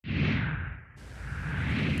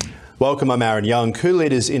Welcome, I'm Aaron Young. Coup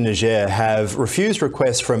leaders in Niger have refused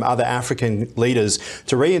requests from other African leaders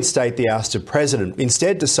to reinstate the ousted president,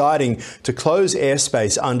 instead deciding to close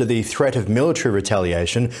airspace under the threat of military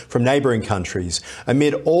retaliation from neighbouring countries.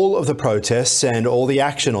 Amid all of the protests and all the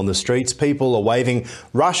action on the streets, people are waving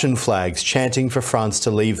Russian flags, chanting for France to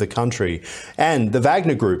leave the country. And the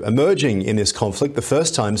Wagner Group emerging in this conflict, the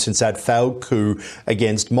first time since that failed coup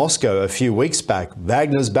against Moscow a few weeks back.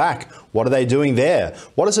 Wagner's back. What are they doing there?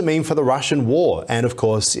 What does it mean for the Russian war? And, of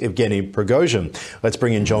course, Evgeny Prigozhin. Let's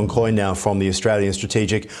bring in John Coyne now from the Australian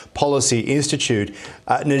Strategic Policy Institute.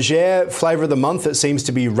 Niger, flavour of the month, it seems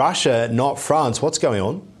to be Russia, not France. What's going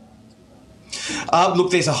on?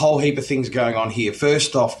 Look, there's a whole heap of things going on here.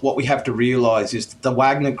 First off, what we have to realise is that the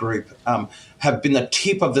Wagner Group have been the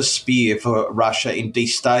tip of the spear for Russia in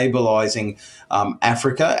destabilising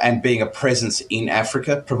Africa and being a presence in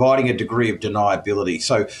Africa, providing a degree of deniability.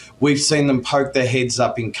 So we've seen them poke their heads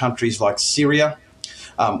up in countries like Syria.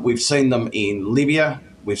 We've seen them in Libya.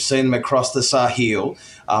 We've seen them across the Sahel.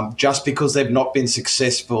 Just because they've not been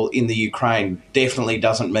successful in the Ukraine definitely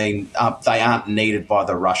doesn't mean they aren't needed by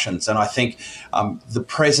the Russians. And I think the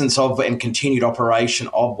presence of and continued operation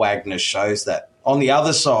of Wagner shows that. On the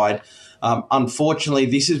other side, unfortunately,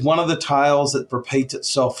 this is one of the tales that repeats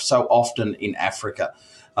itself so often in Africa.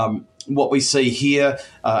 What we see here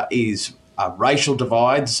is racial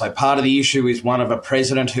divides. So part of the issue is one of a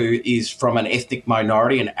president who is from an ethnic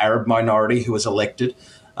minority, an Arab minority who was elected.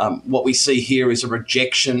 What we see here is a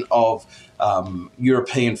rejection of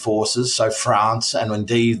European forces, so France and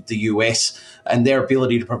indeed the US, and their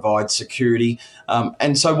ability to provide security.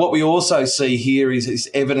 And so what we also see here is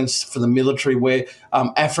evidence for the military where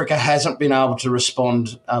Africa hasn't been able to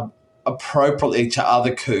respond appropriately to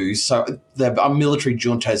other coups. So the military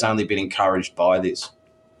junta has only been encouraged by this.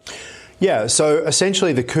 Yeah, so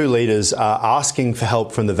essentially the coup leaders are asking for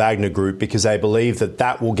help from the Wagner Group because they believe that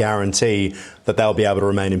that will guarantee that they'll be able to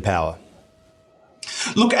remain in power.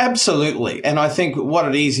 Look, absolutely. And I think what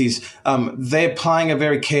it is they're playing a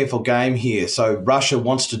very careful game here. So Russia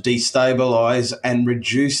wants to destabilise and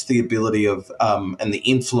reduce the ability of and the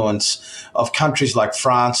influence of countries like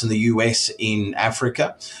France and the US in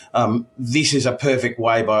Africa. This is a perfect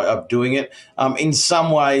way of doing it. In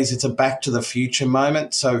some ways, it's a back to the future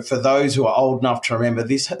moment. So for those who are old enough to remember,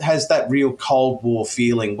 this has that real Cold War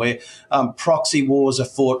feeling where proxy wars are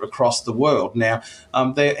fought across the world. Now,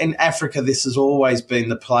 in Africa, this has always been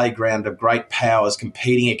the playground of great powers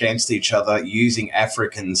competing against each other using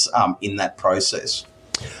Africans in that process.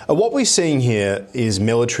 What we're seeing here is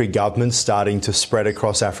military governments starting to spread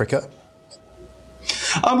across Africa.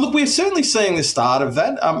 Look, we're certainly seeing the start of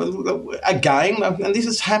that. Again, and this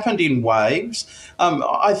has happened in waves.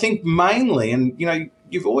 I think mainly, and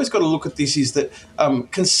you've always got to look at this, is that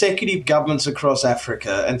consecutive governments across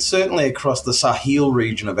Africa and certainly across the Sahel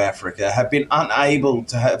region of Africa have been unable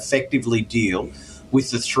to effectively deal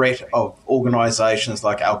with the threat of organisations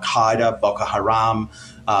like Al-Qaeda, Boko Haram,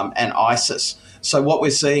 and ISIS. So what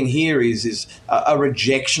we're seeing here is a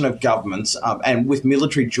rejection of governments and with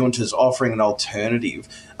military juntas offering an alternative,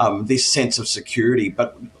 this sense of security.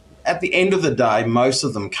 But at the end of the day, most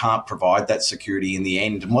of them can't provide that security in the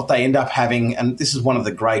end. And what they end up having, and this is one of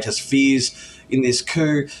the greatest fears in this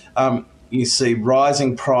coup, you see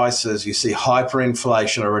rising prices, you see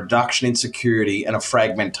hyperinflation, a reduction in security and a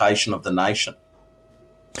fragmentation of the nation.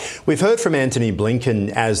 We've heard from Antony Blinken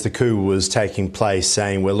as the coup was taking place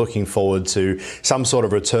saying we're looking forward to some sort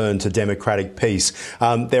of return to democratic peace.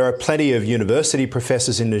 There are plenty of university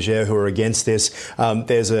professors in Niger who are against this.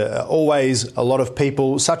 There's always a lot of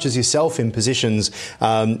people such as yourself in positions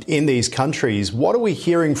in these countries. What are we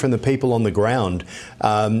hearing from the people on the ground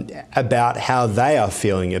about how they are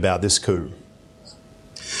feeling about this coup?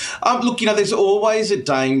 Look, there's always a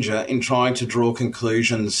danger in trying to draw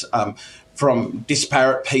conclusions from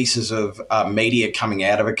disparate pieces of media coming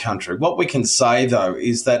out of a country. What we can say, though,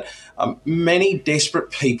 is that many desperate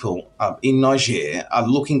people in Niger are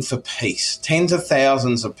looking for peace. Tens of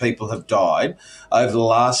thousands of people have died over the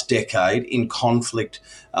last decade in conflict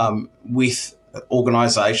with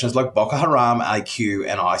organisations like Boko Haram, AQ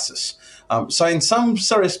and ISIS. So in some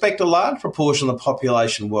sort of respect, a large proportion of the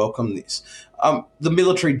population welcome this. The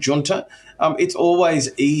military junta, it's always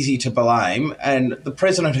easy to blame, and the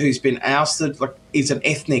president who's been ousted is an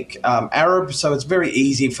ethnic Arab, so it's very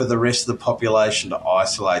easy for the rest of the population to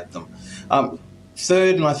isolate them.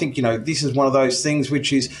 Third, and I think, this is one of those things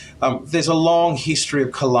which is there's a long history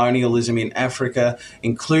of colonialism in Africa,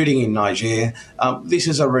 including in Niger. This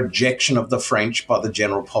is a rejection of the French by the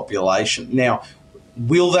general population. Now,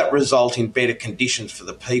 will that result in better conditions for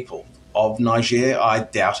the people of Niger? I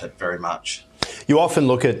doubt it very much. You often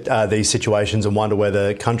look at these situations and wonder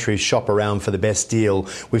whether countries shop around for the best deal.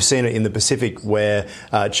 We've seen it in the Pacific where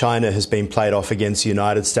China has been played off against the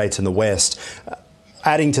United States and the West.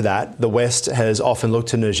 Adding to that, the West has often looked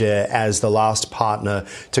to Niger as the last partner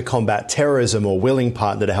to combat terrorism, or willing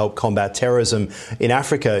partner to help combat terrorism. In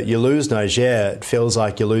Africa, you lose Niger, it feels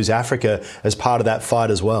like you lose Africa as part of that fight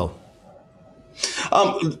as well.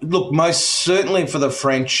 Look, most certainly for the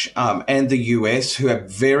French and the US, who have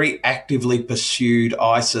very actively pursued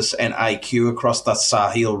ISIS and AQ across the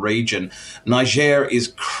Sahel region, Niger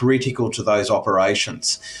is critical to those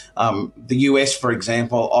operations. The US, for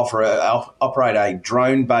example, operate a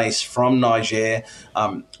drone base from Niger.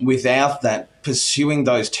 Without that, pursuing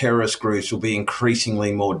those terrorist groups will be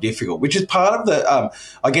increasingly more difficult, which is part of the,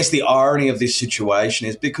 I guess, the irony of this situation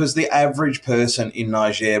is because the average person in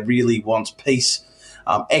Niger really wants peace,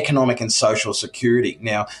 economic and social security.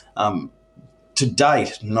 Now, to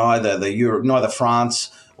date, neither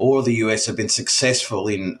France or the US have been successful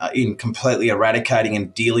in completely eradicating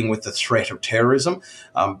and dealing with the threat of terrorism.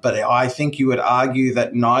 But I think you would argue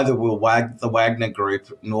that neither will the Wagner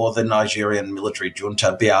Group nor the Nigerian military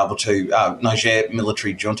junta be able to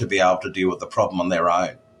deal with the problem on their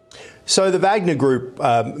own. So the Wagner Group,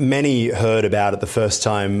 many heard about it the first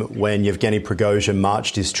time when Yevgeny Prigozhin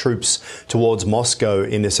marched his troops towards Moscow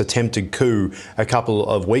in this attempted coup a couple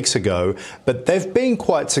of weeks ago. But they've been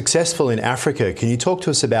quite successful in Africa. Can you talk to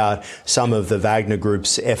us about some of the Wagner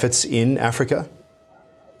Group's efforts in Africa?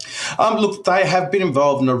 Look, they have been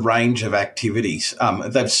involved in a range of activities.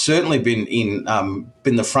 They've certainly been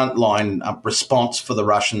the frontline response for the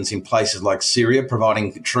Russians in places like Syria,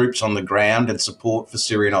 providing troops on the ground and support for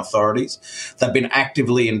Syrian authorities. They've been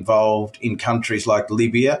actively involved in countries like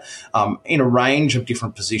Libya in a range of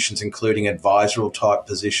different positions, including advisory type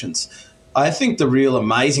positions. I think the real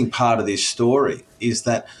amazing part of this story is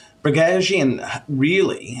that Prigozhin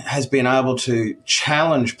really has been able to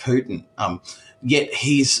challenge Putin. Yet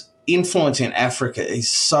his influence in Africa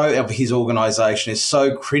of his organisation is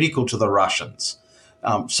so critical to the Russians,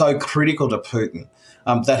 so critical to Putin,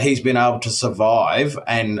 that he's been able to survive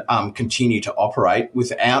and continue to operate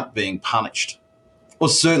without being punished, or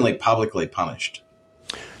certainly publicly punished.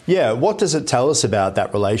 Yeah, what does it tell us about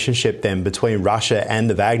that relationship then between Russia and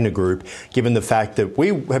the Wagner Group, given the fact that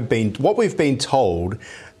what we've been told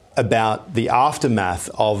about the aftermath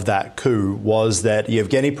of that coup was that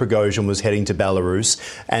Yevgeny Prigozhin was heading to Belarus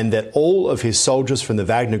and that all of his soldiers from the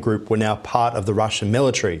Wagner Group were now part of the Russian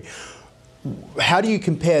military. How do you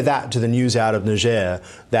compare that to the news out of Niger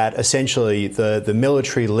that essentially the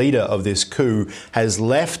military leader of this coup has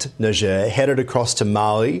left Niger, headed across to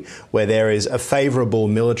Mali, where there is a favourable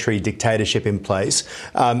military dictatorship in place,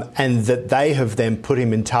 and that they have then put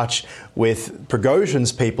him in touch with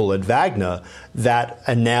Prigozhin's people at Wagner that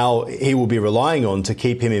and now he will be relying on to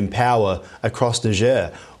keep him in power across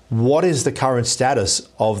Niger? What is the current status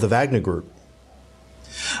of the Wagner Group?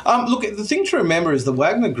 Look, the thing to remember is the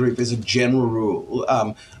Wagner Group, as a general rule,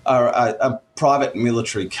 are a private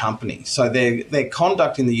military company. So their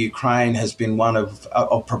conduct in the Ukraine has been one of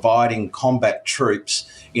providing combat troops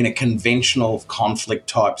in a conventional conflict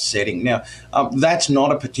type setting. Now, that's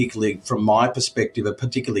not from my perspective, a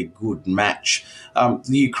particularly good match. The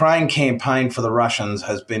Ukraine campaign for the Russians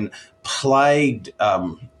has been plagued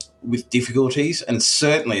with difficulties and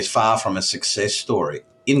certainly is far from a success story.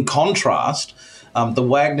 In contrast, the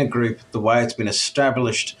Wagner Group, the way it's been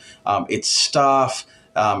established, its staff's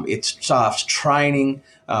training,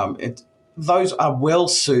 those are well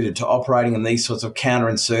suited to operating in these sorts of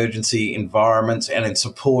counterinsurgency environments and in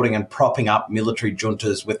supporting and propping up military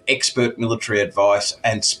juntas with expert military advice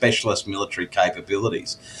and specialist military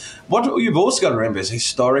capabilities. What you've also got to remember is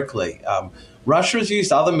historically, Russia has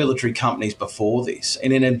used other military companies before this,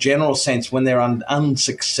 and in a general sense, when they're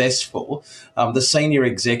unsuccessful, the senior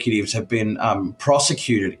executives have been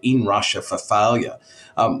prosecuted in Russia for failure,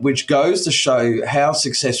 which goes to show how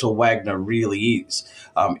successful Wagner really is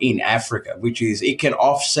in Africa, which is it can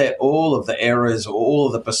offset all of the errors or all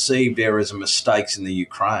of the perceived errors and mistakes in the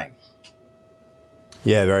Ukraine.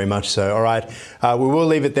 Yeah, very much so. All right, we will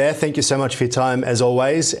leave it there. Thank you so much for your time, as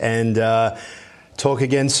always, and talk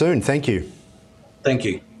again soon. Thank you. Thank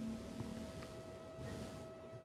you.